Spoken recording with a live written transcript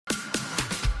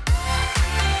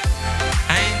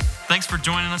Thanks for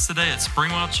joining us today at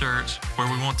Springwell Church, where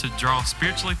we want to draw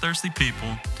spiritually thirsty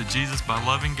people to Jesus by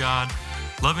loving God,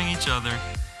 loving each other,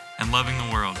 and loving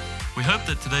the world. We hope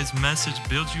that today's message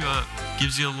builds you up,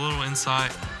 gives you a little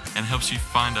insight, and helps you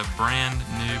find a brand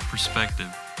new perspective.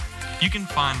 You can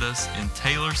find us in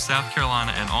Taylor, South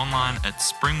Carolina, and online at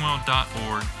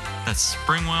springwell.org. That's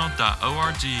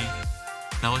springwell.org.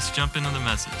 Now let's jump into the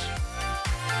message.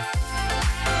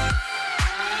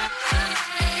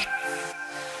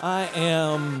 I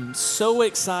am so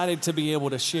excited to be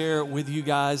able to share with you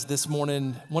guys this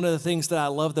morning. One of the things that I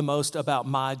love the most about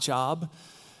my job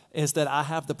is that I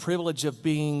have the privilege of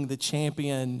being the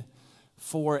champion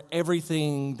for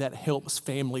everything that helps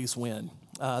families win.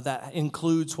 That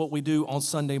includes what we do on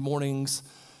Sunday mornings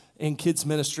in kids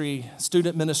ministry,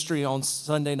 student ministry on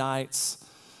Sunday nights,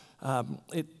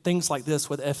 things like this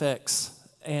with FX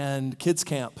and Kidz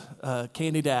Camp,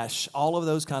 Candy Dash, all of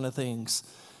those kind of things.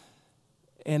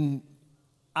 And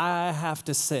I have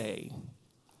to say,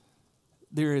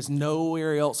 there is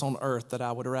nowhere else on earth that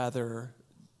I would rather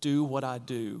do what I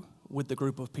do with the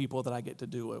group of people that I get to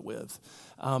do it with.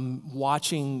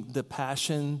 Watching the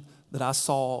passion that I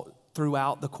saw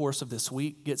throughout the course of this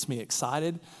week gets me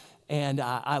excited, and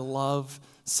I love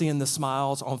seeing the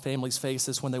smiles on families'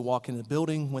 faces when they walk in the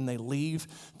building, when they leave.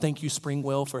 Thank you,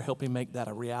 Springwell, for helping make that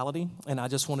a reality, and I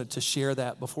just wanted to share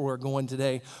that before we're going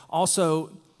today.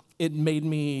 Also, it made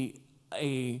me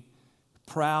a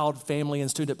proud family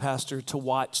and student pastor to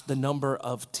watch the number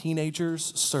of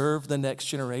teenagers serve the next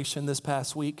generation this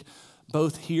past week,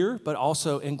 both here but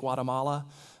also in Guatemala.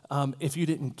 If you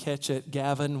didn't catch it,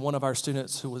 Gavin, one of our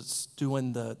students who was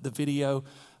doing the video,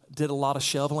 did a lot of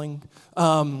shoveling.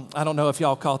 I don't know if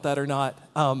y'all caught that or not.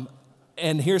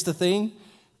 And here's the thing.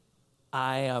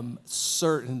 I am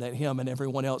certain that him and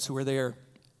everyone else who were there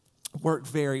worked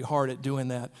very hard at doing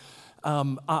that.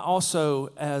 I also,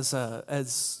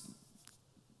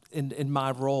 in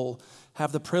my role,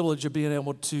 have the privilege of being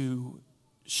able to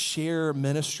share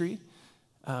ministry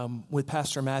with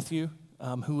Pastor Matthew,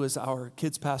 who is our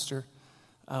kids pastor.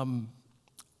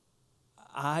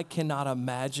 I cannot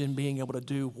imagine being able to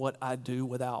do what I do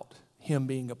without him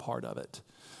being a part of it.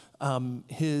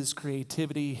 His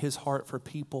creativity, his heart for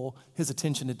people, his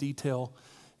attention to detail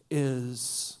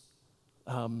is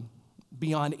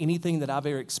beyond anything that I've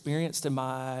ever experienced in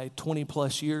my 20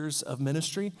 plus years of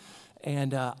ministry.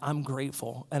 And I'm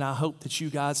grateful. And I hope that you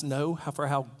guys know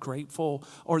how grateful,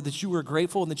 or that you are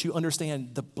grateful and that you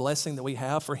understand the blessing that we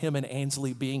have for him and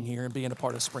Ansley being here and being a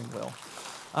part of Springwell.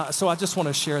 So I just want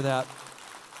to share that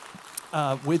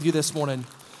with you this morning.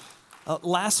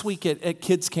 Last week at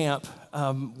Kidz Camp,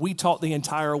 we taught the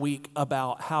entire week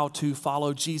about how to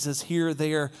follow Jesus here,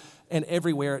 there, and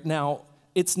everywhere. Now,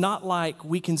 it's not like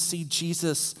we can see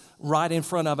Jesus right in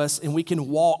front of us and we can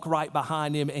walk right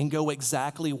behind him and go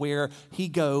exactly where he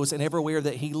goes and everywhere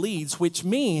that he leads, which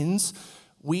means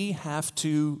we have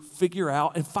to figure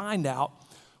out and find out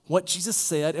what Jesus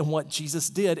said and what Jesus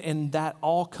did, and that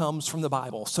all comes from the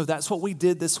Bible. So that's what we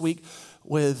did this week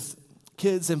with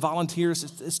kids and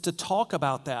volunteers, is to talk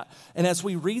about that. And as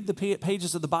we read the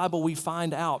pages of the Bible, we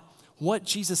find out what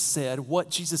Jesus said, what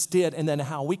Jesus did, and then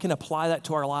how we can apply that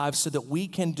to our lives so that we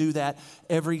can do that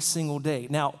every single day.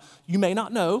 Now, you may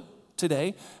not know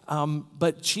today,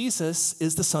 but Jesus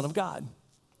is the Son of God.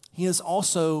 He is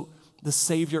also the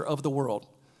Savior of the world.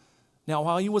 Now,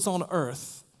 while he was on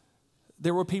earth,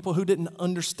 there were people who didn't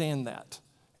understand that,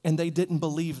 and they didn't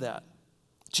believe that.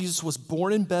 Jesus was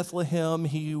born in Bethlehem.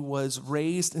 He was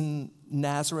raised in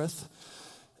Nazareth.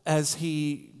 As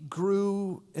he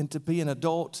grew into being an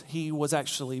adult, he was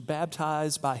actually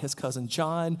baptized by his cousin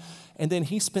John, and then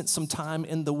he spent some time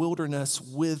in the wilderness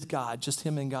with God, just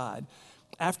him and God.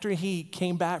 After he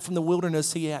came back from the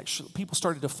wilderness, people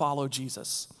started to follow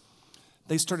Jesus.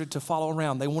 They started to follow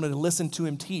around. They wanted to listen to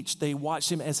him teach. They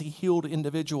watched him as he healed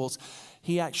individuals.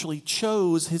 He actually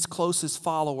chose his closest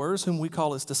followers, whom we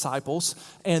call his disciples,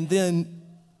 and then,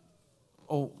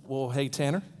 hey,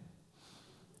 Tanner.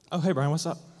 Oh, hey, Brian, what's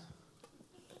up?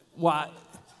 Why,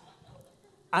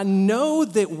 I know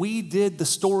that we did the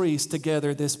stories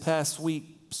together this past week,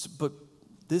 but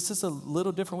this is a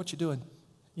little different. What you doing?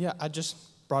 Yeah, I just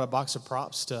brought a box of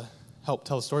props to help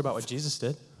tell the story about what Jesus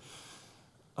did.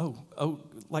 Oh,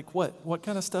 like what? What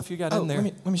kind of stuff you got in there?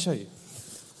 Let me show you.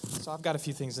 So I've got a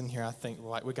few things in here. I think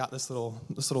like we got this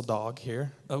little dog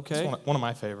here. Okay. It's one of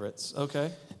my favorites.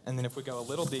 Okay. And then if we go a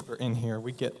little deeper in here,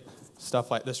 we get stuff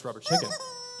like this rubber chicken.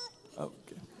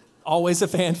 Okay. Always a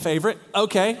fan favorite.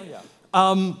 Okay. Oh,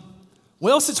 yeah.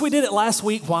 Well, since we did it last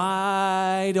week,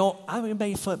 it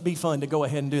may be fun to go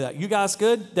ahead and do that. You guys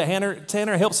good?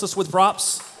 Tanner helps us with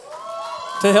props.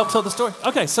 to help tell the story?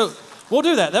 Okay, so we'll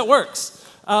do that. That works.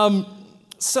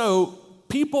 So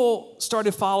people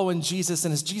started following Jesus,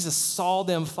 and as Jesus saw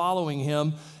them following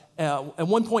him, at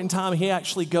one point in time, he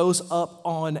actually goes up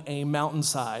on a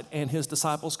mountainside, and his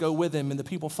disciples go with him, and the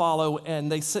people follow,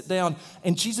 and they sit down,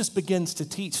 and Jesus begins to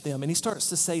teach them, and he starts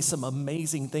to say some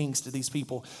amazing things to these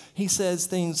people. He says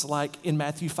things like in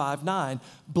Matthew 5:9,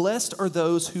 "Blessed are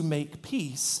those who make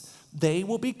peace. They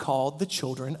will be called the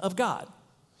children of God."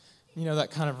 You know, that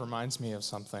kind of reminds me of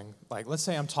something. Like, let's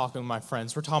say I'm talking with my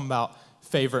friends. We're talking about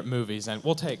favorite movies, and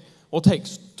we'll take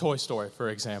Toy Story, for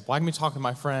example. I can be talking to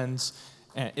my friends,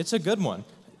 and it's a good one.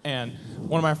 And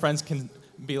one of my friends can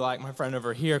be like my friend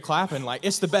over here clapping, like,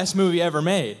 it's the best movie ever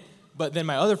made. But then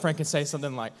my other friend can say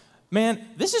something like, man,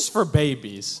 this is for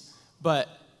babies. But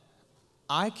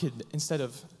I could, instead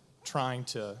of trying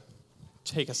to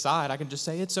take a side, I can just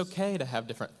say it's okay to have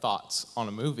different thoughts on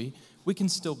a movie. We can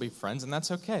still be friends, and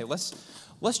that's okay. Let's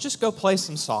just go play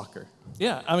some soccer.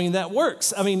 Yeah, I mean, that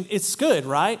works. I mean, it's good,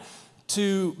 right?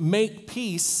 To make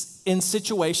peace in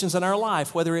situations in our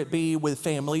life, whether it be with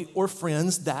family or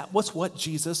friends. That was what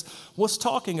Jesus was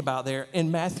talking about there. In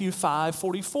Matthew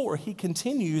 5:44, he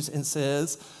continues and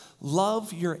says,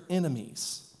 "Love your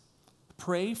enemies.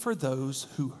 Pray for those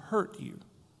who hurt you."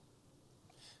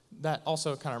 That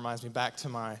also kind of reminds me back to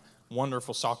my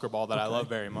wonderful soccer ball that I love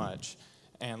very much.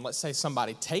 And let's say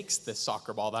somebody takes this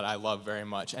soccer ball that I love very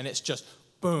much, and it's just,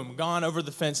 boom, gone over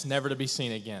the fence, never to be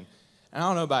seen again. And I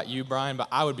don't know about you, Brian, but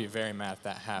I would be very mad if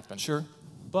that happened. Sure.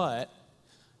 But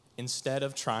instead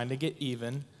of trying to get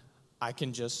even, I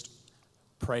can just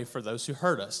pray for those who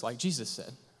hurt us, like Jesus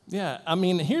said. Yeah, I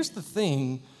mean, here's the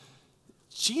thing.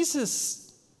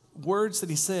 Jesus' words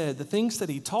that he said, the things that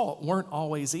he taught weren't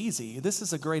always easy. This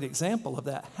is a great example of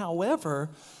that. However,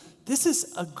 this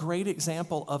is a great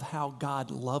example of how God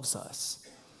loves us.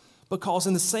 Because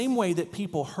in the same way that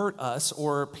people hurt us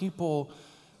or people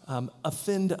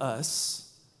offend us,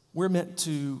 we're meant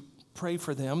to pray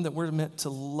for them, that we're meant to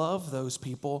love those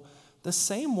people the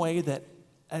same way that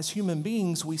as human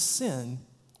beings we sin,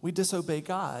 we disobey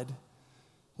God,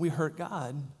 we hurt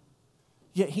God,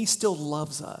 yet he still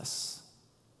loves us.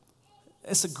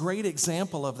 It's a great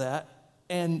example of that.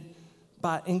 And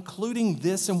by including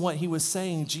this in what he was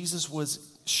saying, Jesus was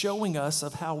showing us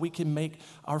of how we can make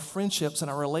our friendships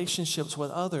and our relationships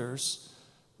with others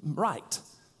right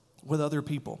with other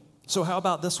people. So how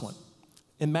about this one?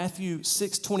 In Matthew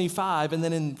 6:25, and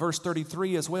then in verse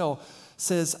 33 as well,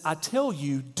 says, "I tell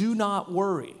you, do not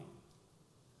worry.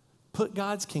 Put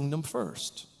God's kingdom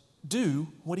first. Do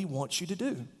what he wants you to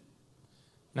do."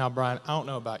 Now, Brian, I don't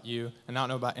know about you, and I don't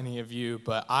know about any of you,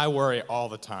 but I worry all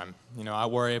the time. You know, I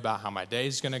worry about how my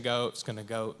day's going to go, if it's going to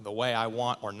go the way I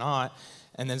want or not.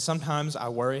 And then sometimes I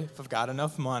worry if I've got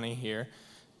enough money here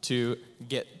to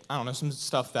get, I don't know, some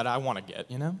stuff that I want to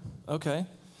get, you know? Okay.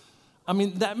 I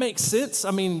mean, that makes sense.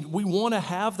 I mean, we want to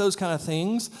have those kind of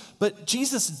things, but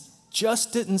Jesus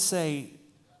just didn't say,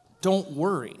 don't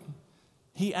worry.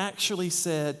 He actually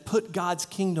said, put God's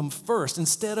kingdom first.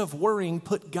 Instead of worrying,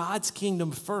 put God's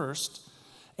kingdom first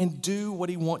and do what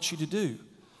he wants you to do.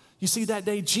 You see, that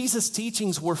day, Jesus'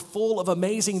 teachings were full of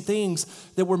amazing things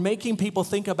that were making people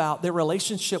think about their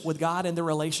relationship with God and their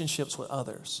relationships with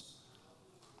others.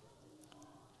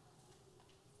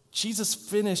 Jesus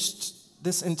finished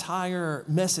this entire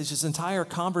message, this entire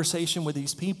conversation with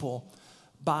these people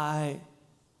by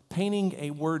painting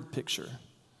a word picture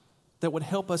that would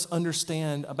help us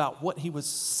understand about what he was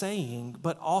saying,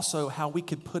 but also how we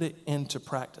could put it into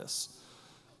practice.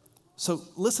 So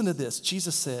listen to this.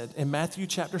 Jesus said in Matthew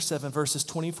chapter 7, verses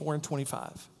 24 and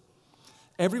 25,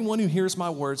 "Everyone who hears my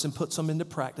words and puts them into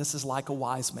practice is like a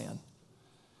wise man.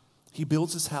 He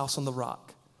builds his house on the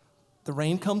rock. The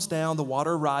rain comes down, the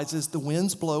water rises, the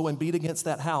winds blow and beat against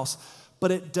that house,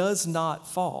 but it does not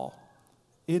fall.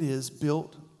 It is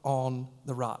built on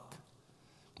the rock."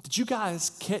 Did you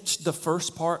guys catch the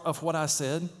first part of what I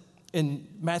said in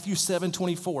Matthew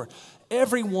 7:24?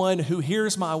 Everyone who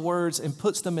hears my words and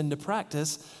puts them into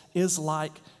practice is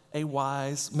like a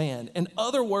wise man. In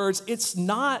other words, it's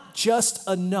not just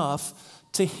enough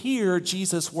to hear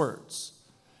Jesus' words.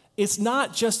 It's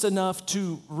not just enough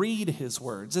to read his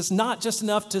words. It's not just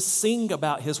enough to sing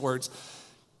about his words.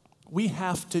 We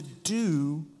have to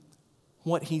do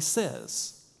what he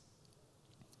says.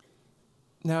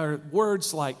 Now,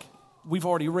 words like we've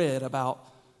already read about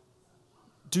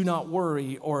do not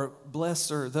worry, or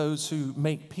blessed are those who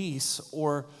make peace,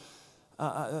 or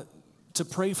to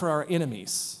pray for our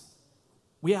enemies.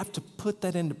 We have to put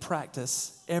that into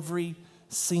practice every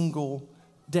single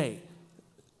day.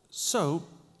 So,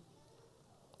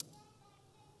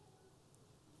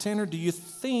 Tanner, do you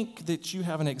think that you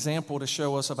have an example to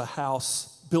show us of a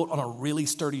house built on a really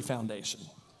sturdy foundation?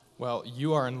 Well,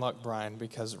 you are in luck, Brian,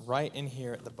 because right in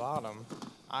here at the bottom,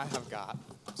 I have got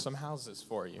some houses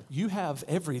for you. You have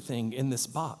everything in this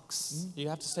box. You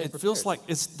have to stay prepared. It feels like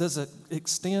does it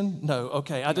extend? No,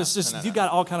 okay. No. You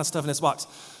got all kind of stuff in this box.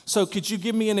 So could you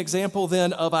give me an example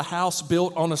then of a house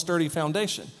built on a sturdy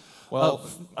foundation? Well,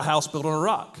 a house built on a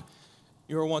rock.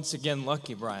 You're once again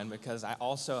lucky, Brian, because I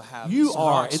also have You some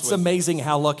are. rocks It's with me. amazing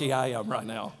how lucky I am right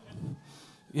now.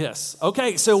 Yes.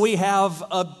 Okay, so we have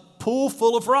a pool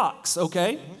full of rocks,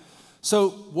 okay? Mm-hmm.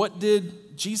 So what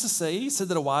did Jesus say? He said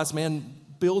that a wise man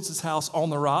builds his house on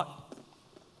the rock,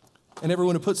 and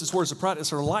everyone who puts his words to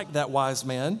practice are like that wise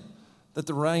man, that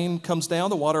the rain comes down,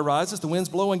 the water rises, the winds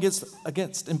blow and gets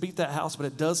against and beat that house, but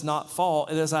it does not fall.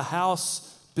 It is a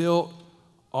house built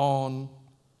on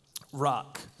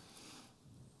rock.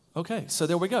 Okay, so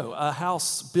there we go. A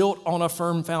house built on a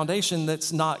firm foundation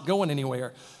that's not going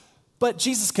anywhere. But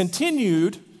Jesus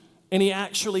continued, and he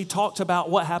actually talked about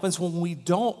what happens when we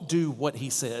don't do what he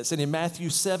says. And in Matthew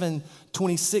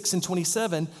 7:26 and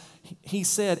 27, he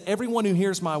said, everyone who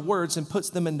hears my words and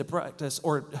puts them into practice,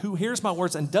 or who hears my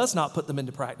words and does not put them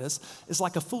into practice, is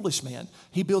like a foolish man.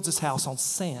 He builds his house on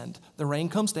sand. The rain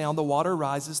comes down, the water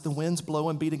rises, the winds blow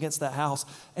and beat against that house,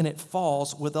 and it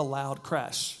falls with a loud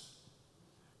crash.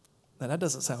 Now, that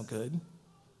doesn't sound good.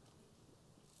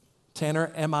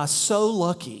 Tanner, am I so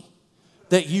lucky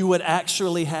that you would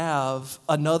actually have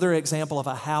another example of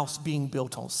a house being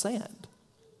built on sand?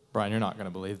 Brian, you're not going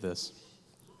to believe this.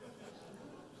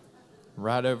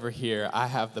 Right over here, I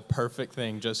have the perfect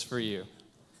thing just for you.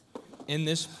 In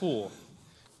this pool,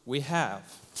 we have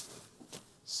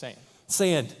sand.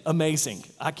 Sand, amazing.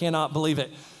 I cannot believe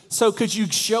it. So could you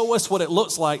show us what it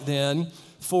looks like then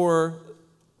for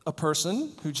a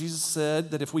person who Jesus said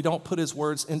that if we don't put his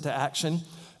words into action,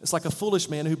 it's like a foolish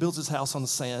man who builds his house on the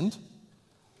sand,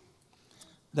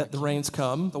 that the rains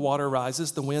come, the water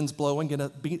rises, the winds blow and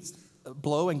get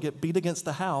beat against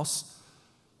the house,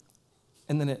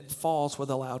 and then it falls with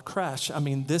a loud crash. I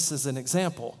mean, this is an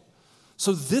example.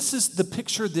 So this is the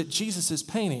picture that Jesus is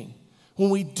painting. When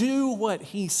we do what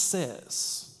he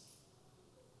says,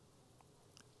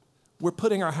 we're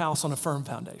putting our house on a firm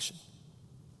foundation.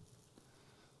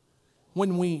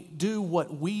 When we do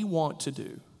what we want to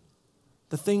do,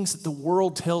 the things that the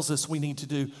world tells us we need to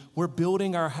do, we're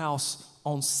building our house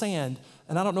on sand.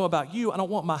 And I don't know about you, I don't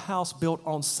want my house built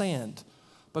on sand,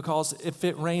 because if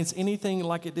it rains anything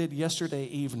like it did yesterday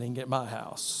evening at my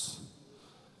house,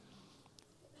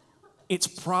 it's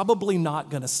probably not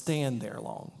going to stand there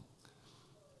long.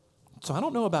 So I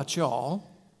don't know about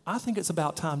y'all. I think it's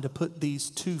about time to put these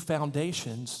two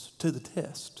foundations to the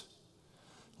test.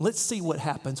 Let's see what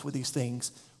happens with these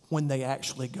things when they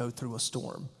actually go through a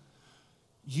storm.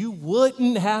 You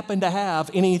wouldn't happen to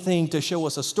have anything to show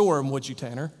us a storm, would you,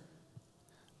 Tanner?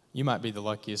 You might be the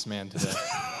luckiest man today.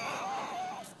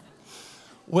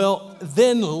 Well,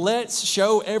 then let's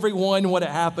show everyone what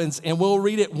happens, and we'll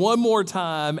read it one more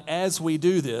time as we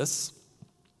do this.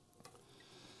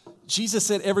 Jesus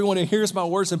said, everyone who hears my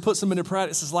words and puts them into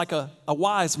practice is like a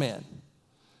wise man.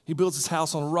 He builds his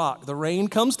house on a rock. The rain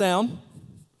comes down.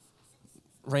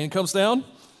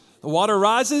 The water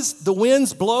rises. The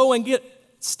winds blow and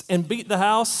beat the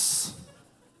house.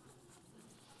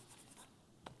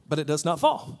 But it does not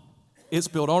fall. It's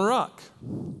built on rock.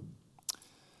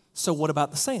 So what about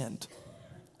the sand?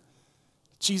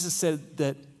 Jesus said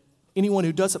that anyone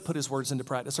who doesn't put his words into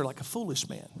practice are like a foolish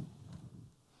man.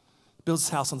 Builds his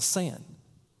house on the sand.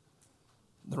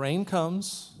 The rain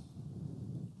comes.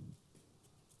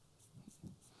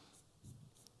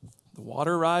 The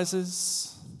water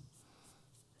rises.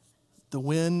 The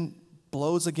wind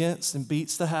blows against and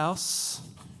beats the house.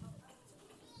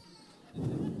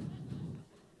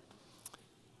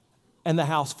 And the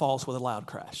house falls with a loud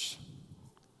crash.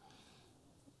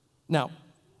 Now,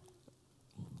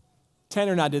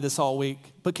 Tanner and I did this all week,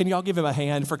 but can y'all give him a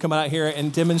hand for coming out here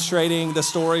and demonstrating the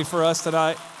story for us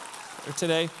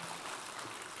today?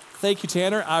 Thank you,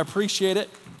 Tanner. I appreciate it.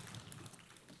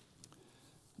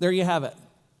 There you have it.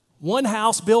 One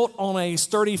house built on a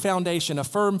sturdy foundation, a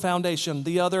firm foundation,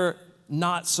 the other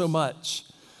not so much.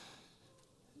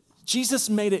 Jesus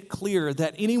made it clear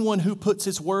that anyone who puts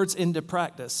his words into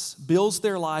practice builds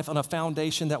their life on a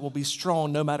foundation that will be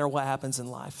strong no matter what happens in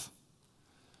life.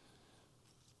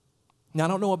 Now, I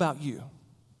don't know about you,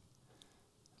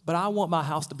 but I want my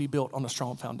house to be built on a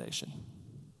strong foundation.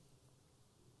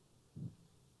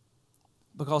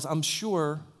 Because I'm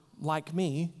sure, like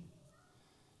me,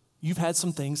 you've had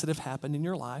some things that have happened in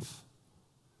your life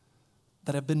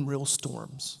that have been real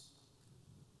storms.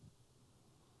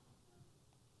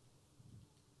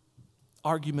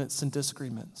 arguments and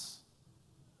disagreements,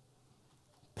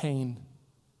 pain,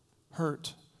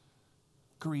 hurt,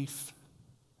 grief,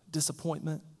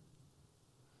 disappointment.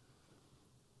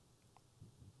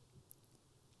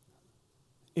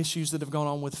 Issues that have gone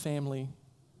on with family,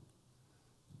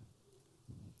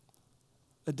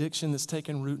 addiction that's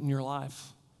taken root in your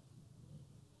life.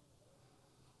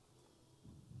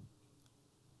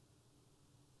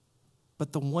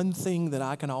 But the one thing that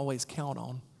I can always count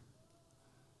on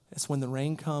is when the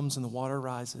rain comes and the water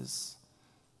rises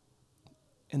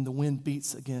and the wind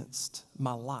beats against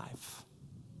my life,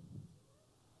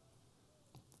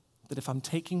 that if I'm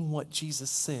taking what Jesus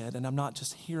said and I'm not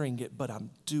just hearing it, but I'm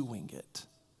doing it,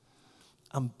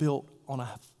 I'm built on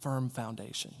a firm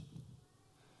foundation.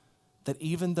 That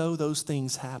even though those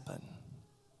things happen,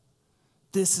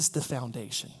 this is the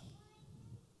foundation.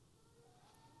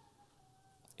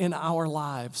 In our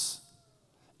lives,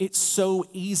 it's so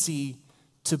easy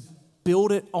to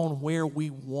build it on where we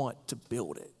want to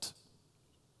build it.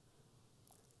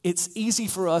 It's easy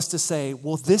for us to say,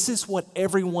 well, this is what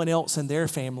everyone else in their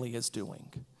family is doing,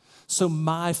 so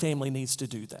my family needs to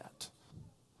do that.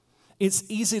 It's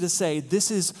easy to say, this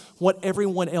is what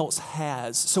everyone else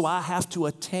has, so I have to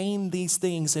attain these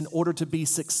things in order to be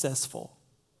successful.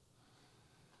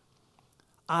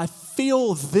 I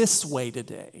feel this way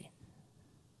today,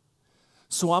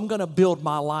 so I'm going to build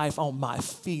my life on my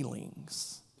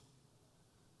feelings.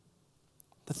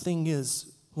 The thing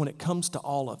is, when it comes to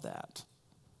all of that,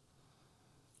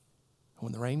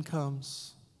 when the rain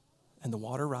comes and the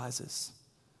water rises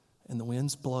and the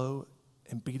winds blow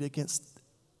and beat against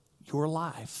your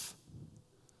life,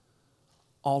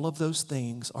 all of those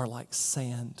things are like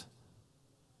sand.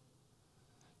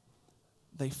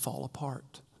 They fall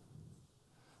apart.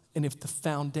 And if the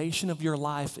foundation of your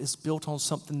life is built on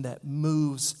something that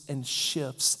moves and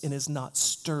shifts and is not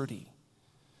sturdy,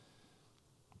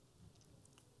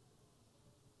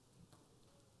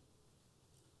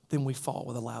 then we fall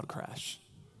with a loud crash.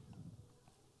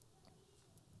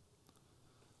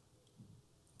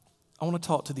 I want to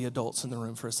talk to the adults in the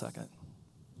room for a second.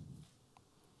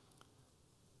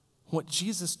 What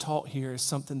Jesus taught here is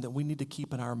something that we need to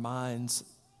keep in our minds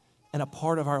and a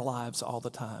part of our lives all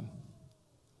the time.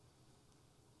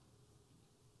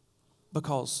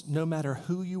 Because no matter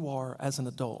who you are as an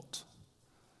adult,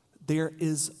 there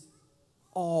is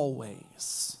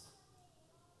always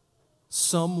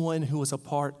someone who is a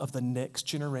part of the next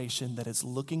generation that is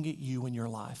looking at you in your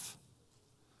life,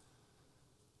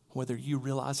 whether you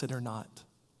realize it or not.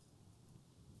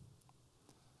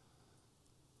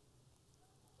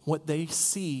 What they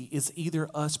see is either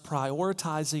us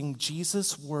prioritizing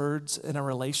Jesus' words in a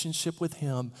relationship with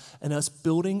him and us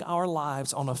building our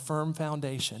lives on a firm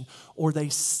foundation, or they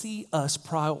see us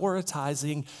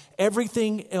prioritizing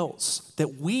everything else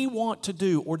that we want to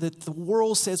do or that the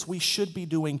world says we should be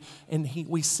doing, and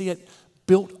we see it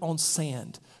built on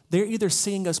sand. They're either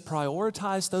seeing us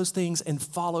prioritize those things and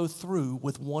follow through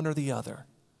with one or the other.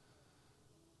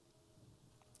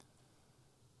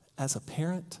 As a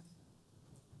parent,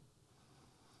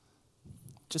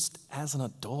 just as an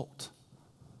adult,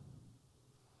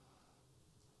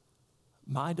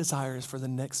 my desire is for the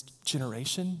next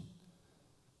generation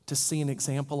to see an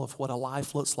example of what a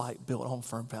life looks like built on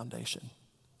firm foundation.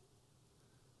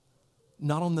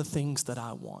 Not on the things that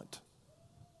I want,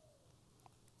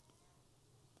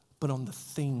 but on the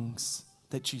things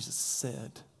that Jesus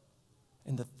said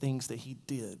and the things that he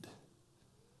did,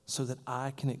 so that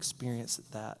I can experience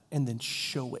that and then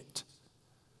show it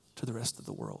to the rest of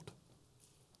the world.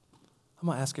 I'm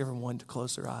going to ask everyone to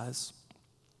close their eyes,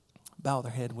 bow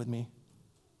their head with me.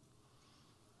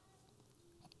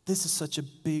 This is such a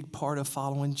big part of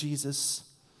following Jesus.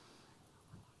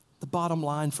 The bottom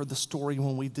line for the story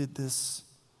when we did this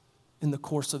in the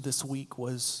course of this week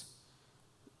was,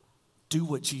 do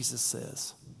what Jesus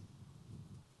says.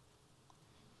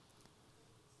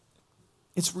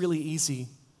 It's really easy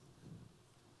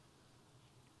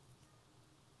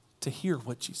to hear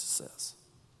what Jesus says.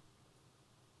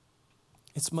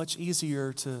 It's much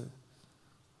easier to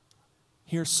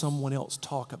hear someone else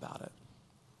talk about it.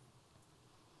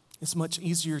 It's much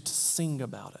easier to sing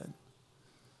about it.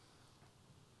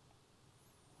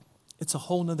 It's a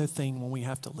whole nother thing when we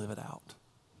have to live it out.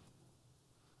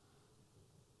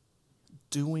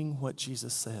 Doing what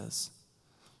Jesus says,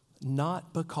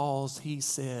 not because he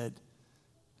said,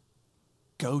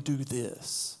 go do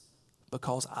this,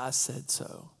 because I said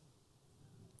so.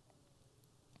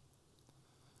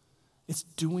 It's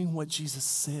doing what Jesus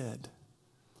said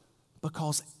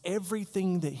because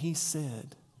everything that he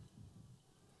said,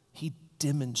 he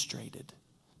demonstrated.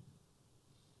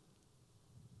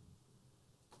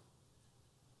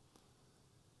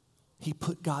 He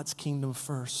put God's kingdom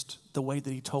first the way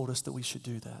that he told us that we should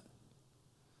do that.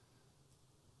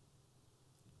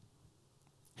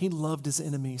 He loved his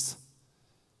enemies.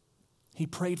 He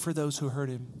prayed for those who hurt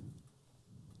him.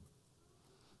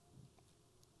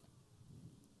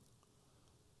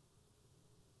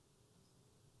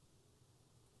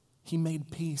 He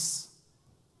made peace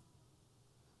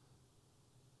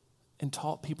and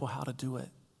taught people how to do it.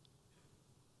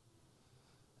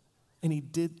 And he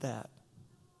did that.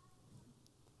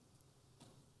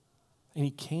 And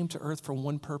he came to earth for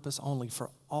one purpose only,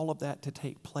 for all of that to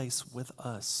take place with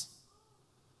us.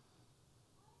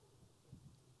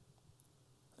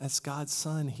 As God's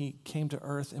son, he came to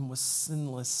earth and was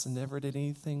sinless and never did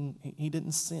anything. He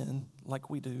didn't sin like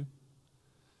we do.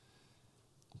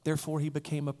 Therefore, he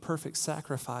became a perfect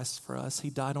sacrifice for us. He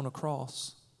died on a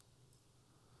cross.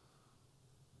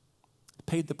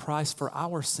 Paid the price for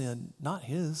our sin, not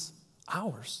his,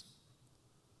 ours.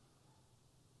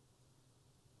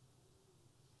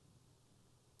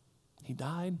 He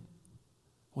died,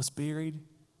 was buried.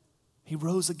 He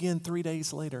rose again 3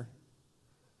 days later.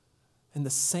 And the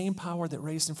same power that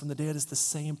raised him from the dead is the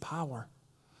same power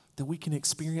that we can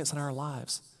experience in our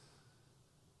lives.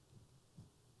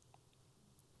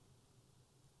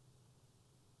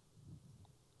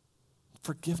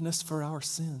 Forgiveness for our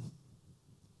sin.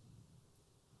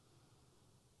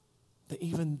 That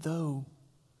even though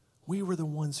we were the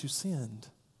ones who sinned,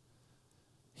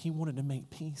 he wanted to make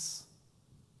peace.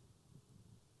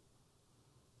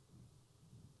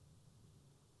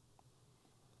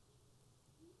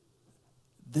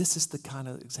 This is the kind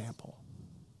of example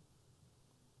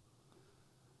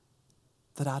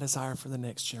that I desire for the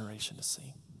next generation to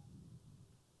see.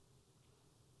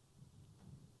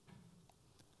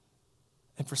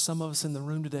 And for some of us in the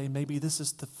room today, maybe this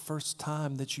is the first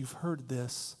time that you've heard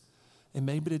this. And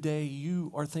maybe today you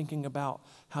are thinking about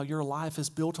how your life is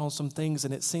built on some things,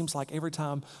 and it seems like every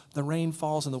time the rain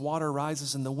falls and the water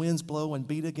rises and the winds blow and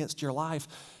beat against your life,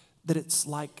 that it's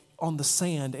like on the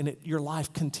sand, and your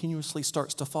life continuously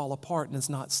starts to fall apart and it's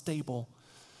not stable.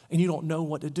 And you don't know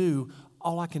what to do.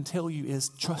 All I can tell you is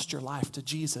trust your life to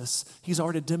Jesus. He's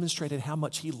already demonstrated how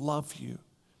much he loved you.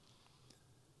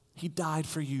 He died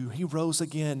for you. He rose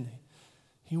again.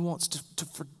 He wants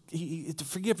to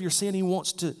forgive your sin. He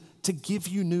wants to give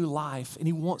you new life, and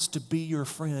he wants to be your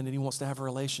friend, and he wants to have a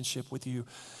relationship with you.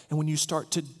 And when you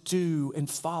start to do and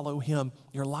follow him,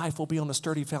 your life will be on a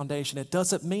sturdy foundation. It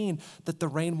doesn't mean that the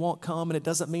rain won't come, and it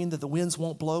doesn't mean that the winds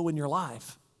won't blow in your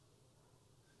life.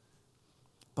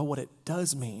 But what it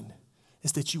does mean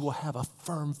is that you will have a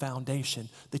firm foundation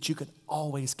that you can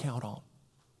always count on.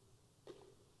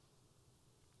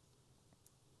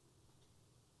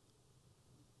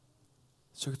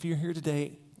 So if you're here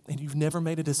today and you've never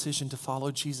made a decision to follow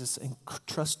Jesus and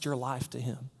trust your life to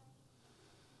him,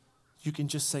 you can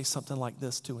just say something like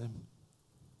this to him.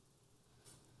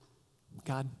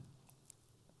 God,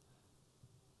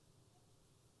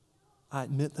 I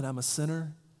admit that I'm a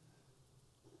sinner,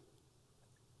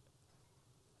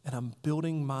 and I'm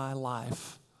building my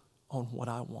life on what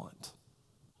I want.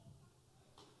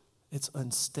 It's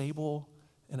unstable,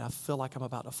 and I feel like I'm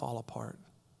about to fall apart.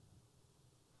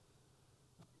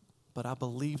 But I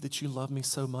believe that you love me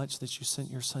so much that you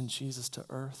sent your son Jesus to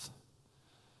earth.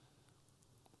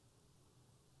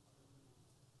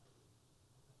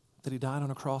 That he died on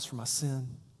a cross for my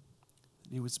sin.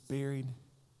 That he was buried.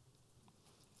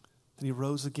 That he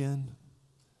rose again.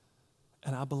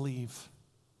 And I believe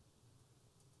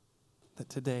that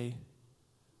today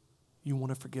you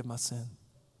want to forgive my sin.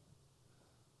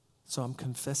 So I'm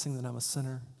confessing that I'm a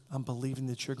sinner. I'm believing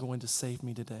that you're going to save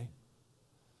me today.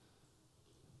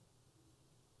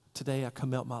 Today, I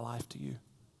commit my life to you.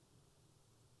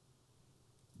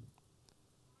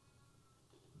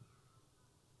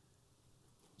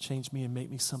 Change me and make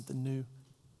me something new.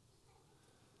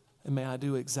 And may I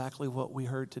do exactly what we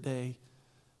heard today.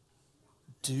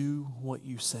 Do what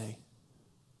you say.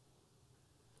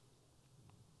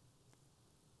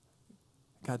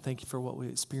 God, thank you for what we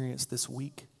experienced this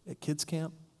week at Kidz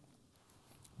Camp.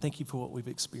 Thank you for what we've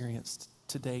experienced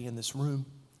today in this room.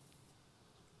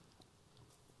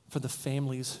 For the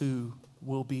families who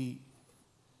will be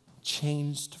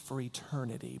changed for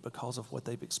eternity because of what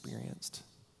they've experienced.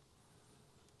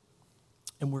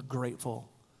 And we're grateful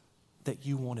that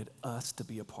you wanted us to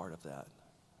be a part of that.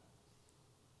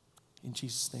 In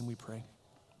Jesus' name we pray.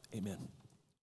 Amen.